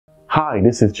Hi,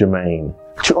 this is Jermaine.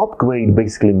 To upgrade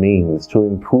basically means to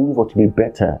improve or to be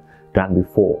better than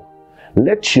before.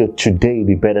 Let your today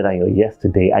be better than your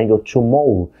yesterday and your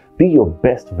tomorrow be your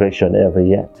best version ever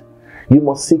yet. You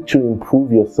must seek to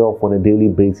improve yourself on a daily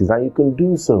basis, and you can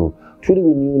do so through the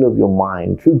renewing of your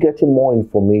mind, through getting more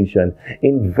information,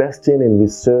 investing in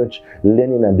research,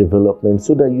 learning and development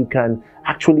so that you can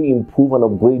actually improve and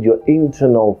upgrade your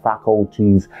internal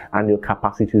faculties and your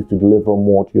capacities to deliver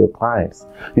more to your clients.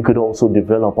 You could also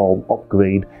develop or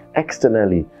upgrade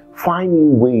externally. Find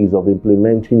new ways of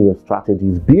implementing your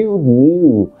strategies. Build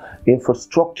new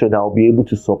infrastructure that will be able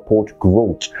to support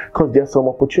growth, because there are some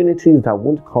opportunities that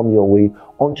won't come your way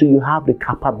until you have the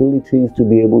capabilities to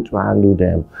be able to handle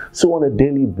them. So on a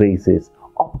daily basis,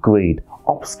 upgrade,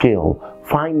 upscale,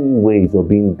 find new ways of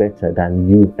being better than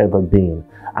you've ever been.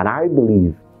 And I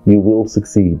believe you will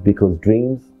succeed, because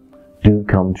dreams do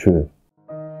come true.